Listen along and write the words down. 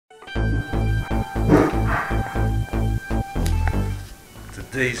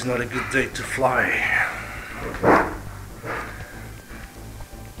Today is not a good day to fly.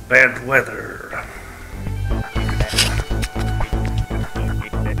 Bad weather.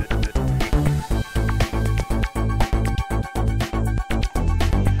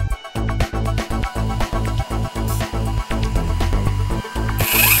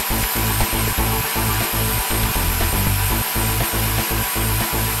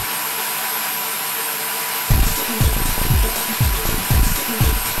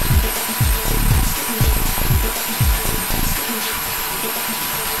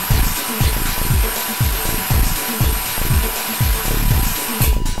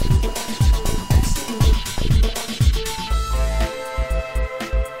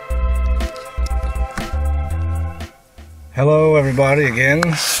 Hello everybody again.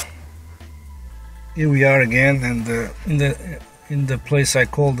 Here we are again, and in the place I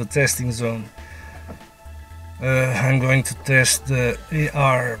call the testing zone. I'm going to test the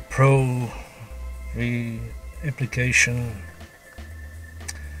AR.Pro free application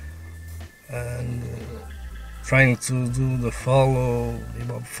and trying to do the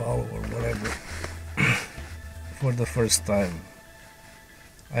Bebop follow or whatever for the first time.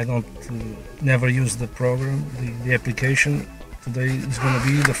 I never use the program, the application. Today is going to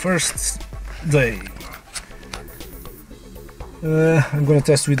be the first day. I'm going to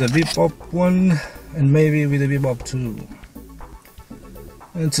test with the Bebop 1 and maybe with the Bebop 2.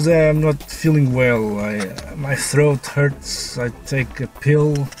 And today I'm not feeling well. My throat hurts. I take a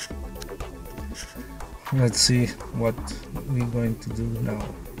pill. Let's see what we're going to do now.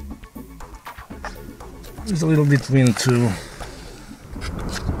 There's a little bit wind too.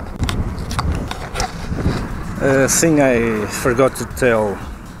 Thing I forgot to tell,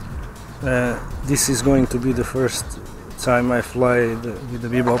 this is going to be the first time I fly with the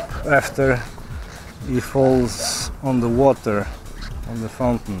Bebop after he falls on the water, on the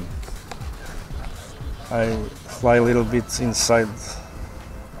fountain. I fly a little bit inside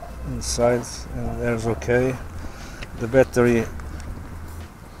and there's okay. The battery,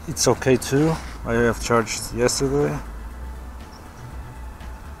 it's okay too. I have charged yesterday.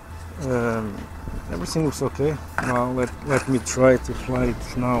 Everything looks okay. Now let me try to fly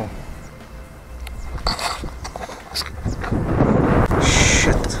it now.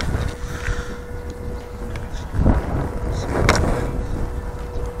 Shit.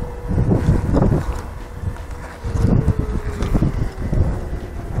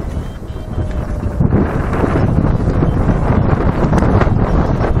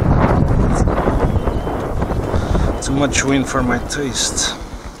 Too much wind for my taste.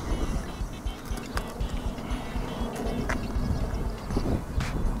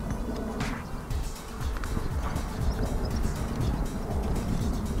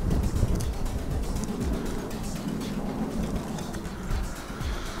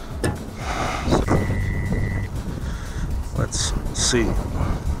 Let's see.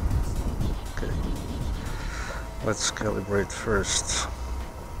 Okay. Let's calibrate first.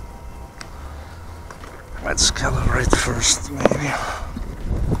 Maybe.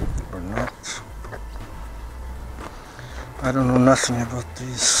 Or not. I don't know nothing about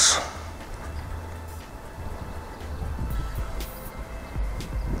this.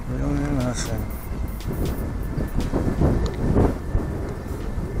 Really nothing.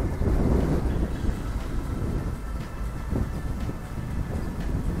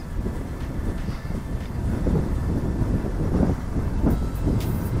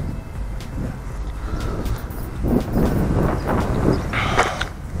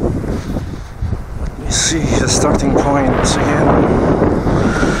 See the starting point again.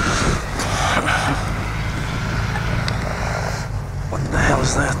 What the hell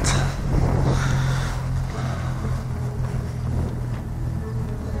is that?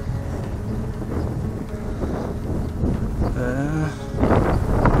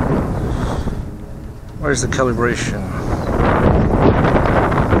 Where's the calibration?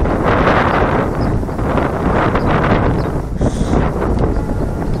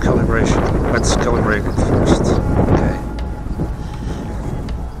 Let's calibrate it first. Okay.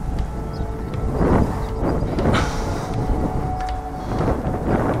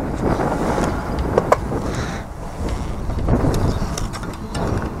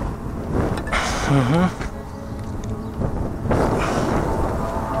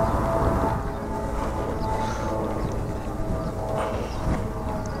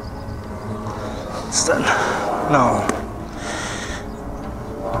 It's done. No.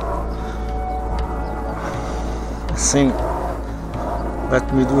 Thing.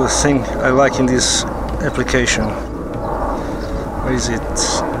 Let me do a thing I like in this application. Where is it?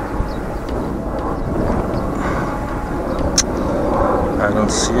 I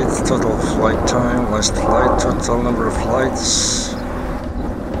don't see it. Total flight time, last flight, total number of flights,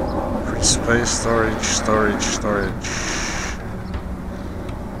 free space, storage.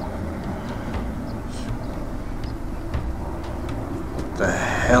 The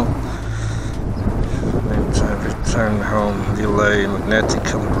hell? Return home, delay, magnetic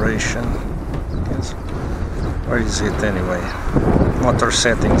calibration. Yes. Where is it anyway? Motor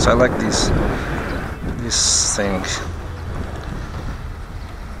settings. I like this thing.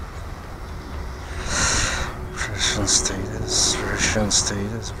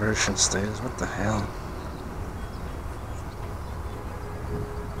 Version status. What the hell?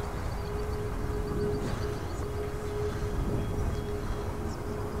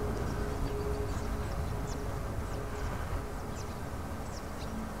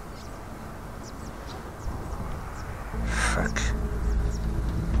 Fuck.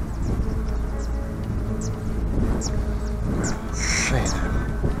 Shit.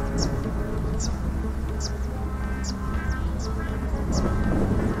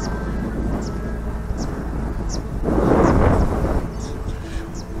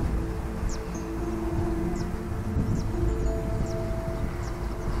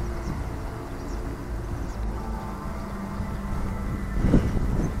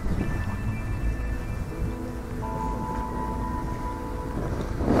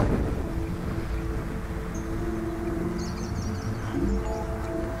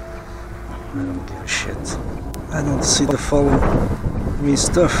 I don't give a shit. I don't see the follow me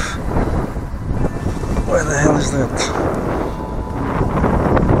stuff. Where the hell is that?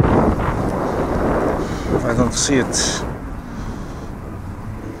 I don't see it.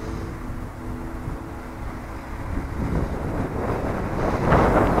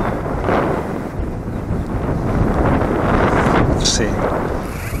 Let's see.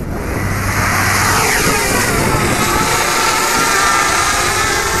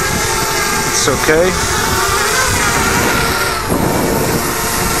 It's okay.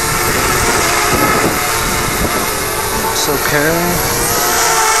 It's okay.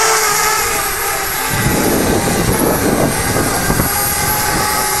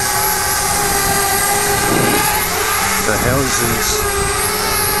 The hell is this?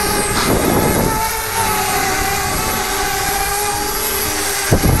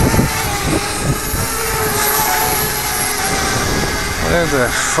 Where the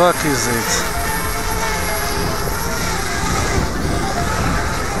fuck is it?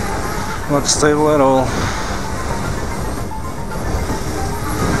 Not stable at all.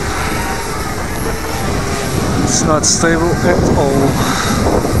 It's not stable at all.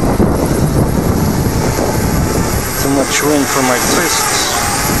 Too much wind for my twists.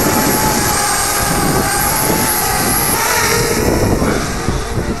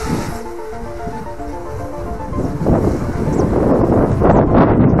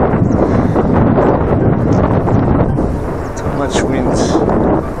 Too much wind.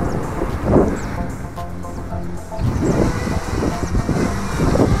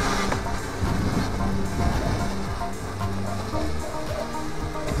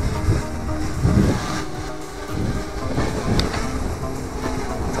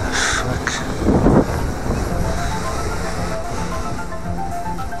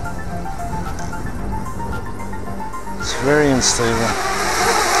 It's very unstable.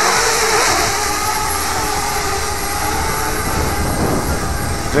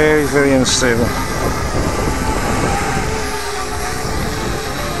 Very, very unstable.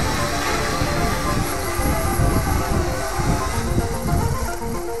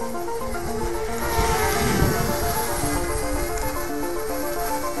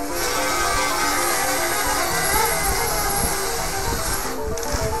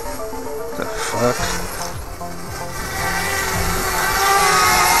 The fuck?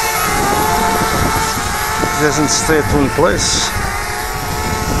 It doesn't stay at one place.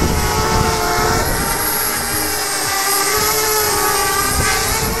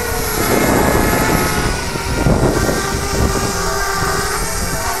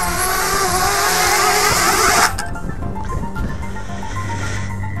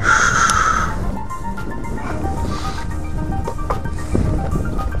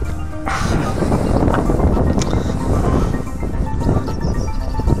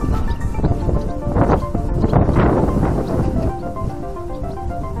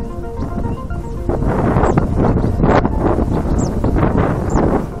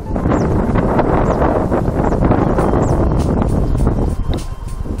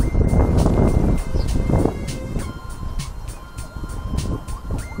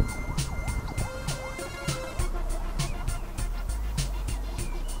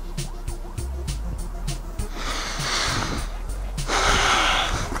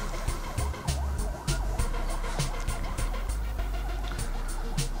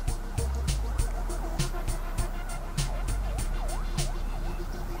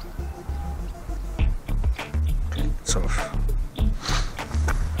 lights off.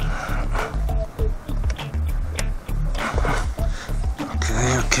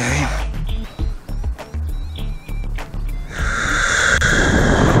 Okay.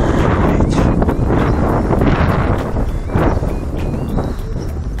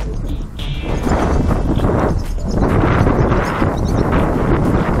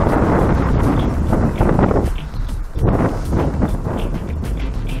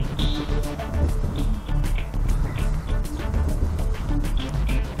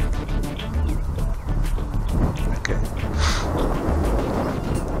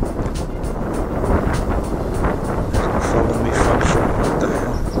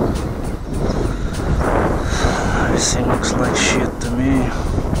 Everything looks like shit to me.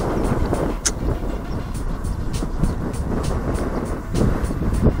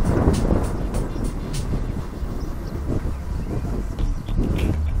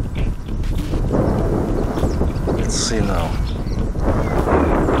 Let's see now.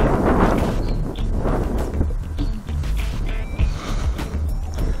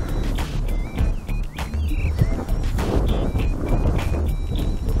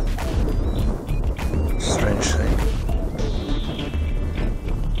 Strange thing.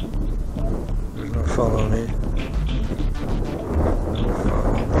 Follow me.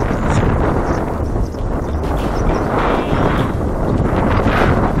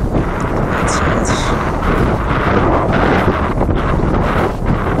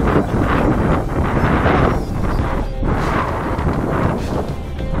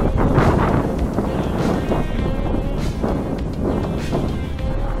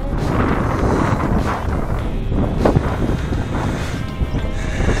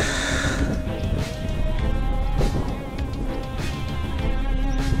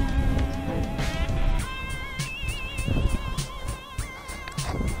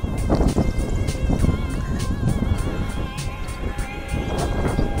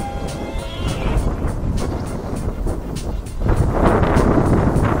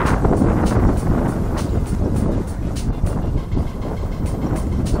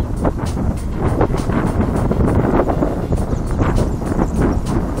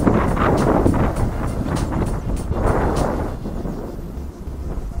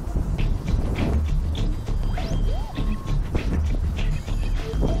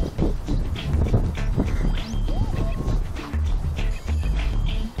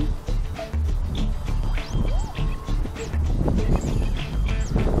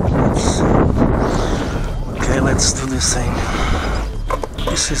 Let's do this thing.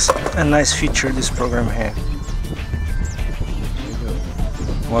 This is a nice feature this program has.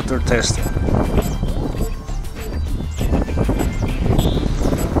 Water testing.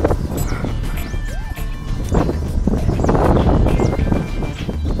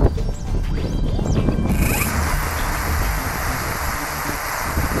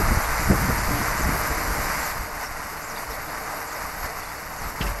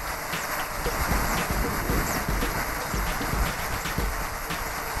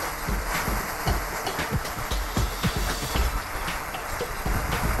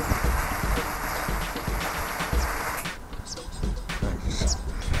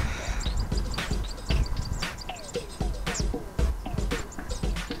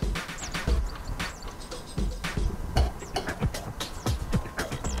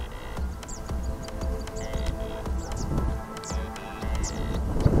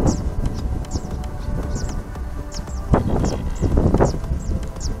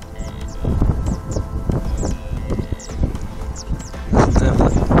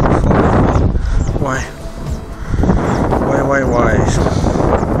 Why?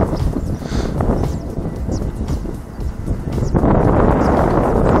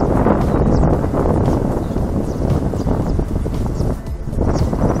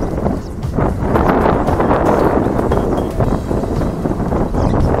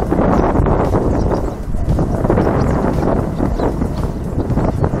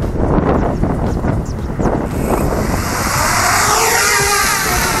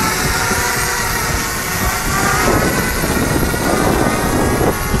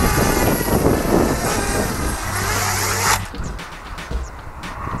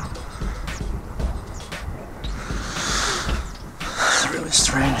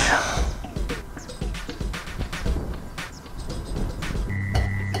 Strange.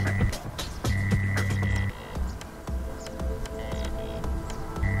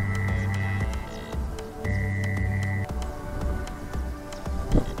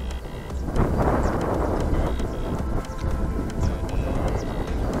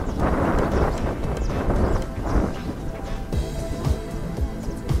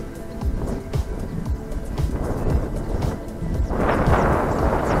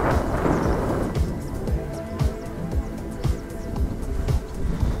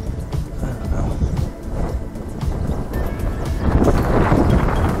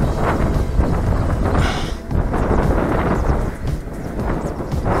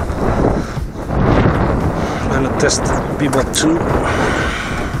 test Bebop 2.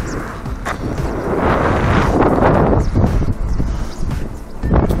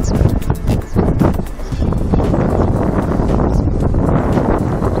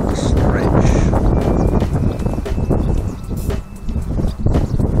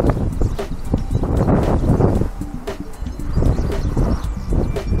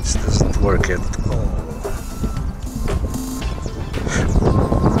 This doesn't work at all.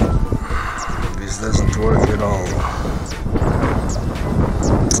 This doesn't work at all.